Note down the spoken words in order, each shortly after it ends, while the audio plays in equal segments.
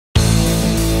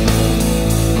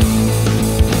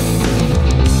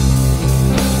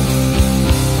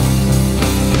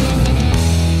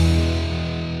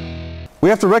We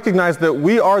have to recognize that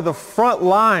we are the front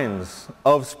lines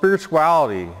of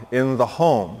spirituality in the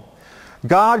home.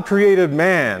 God created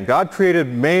man, God created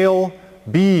male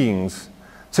beings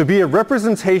to be a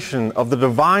representation of the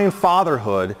divine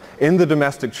fatherhood in the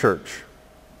domestic church.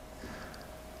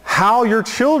 How your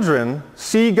children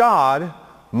see God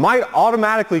might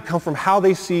automatically come from how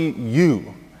they see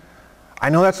you. I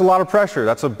know that's a lot of pressure,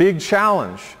 that's a big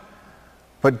challenge.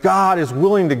 But God is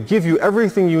willing to give you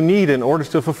everything you need in order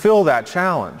to fulfill that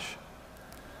challenge.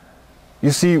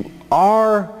 You see,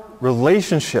 our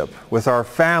relationship with our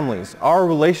families, our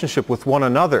relationship with one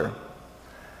another,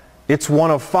 it's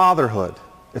one of fatherhood.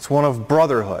 It's one of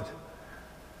brotherhood.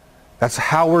 That's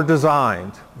how we're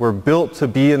designed. We're built to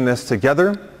be in this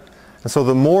together. And so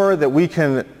the more that we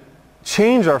can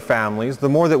change our families, the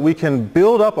more that we can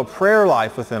build up a prayer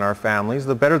life within our families,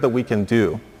 the better that we can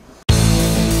do.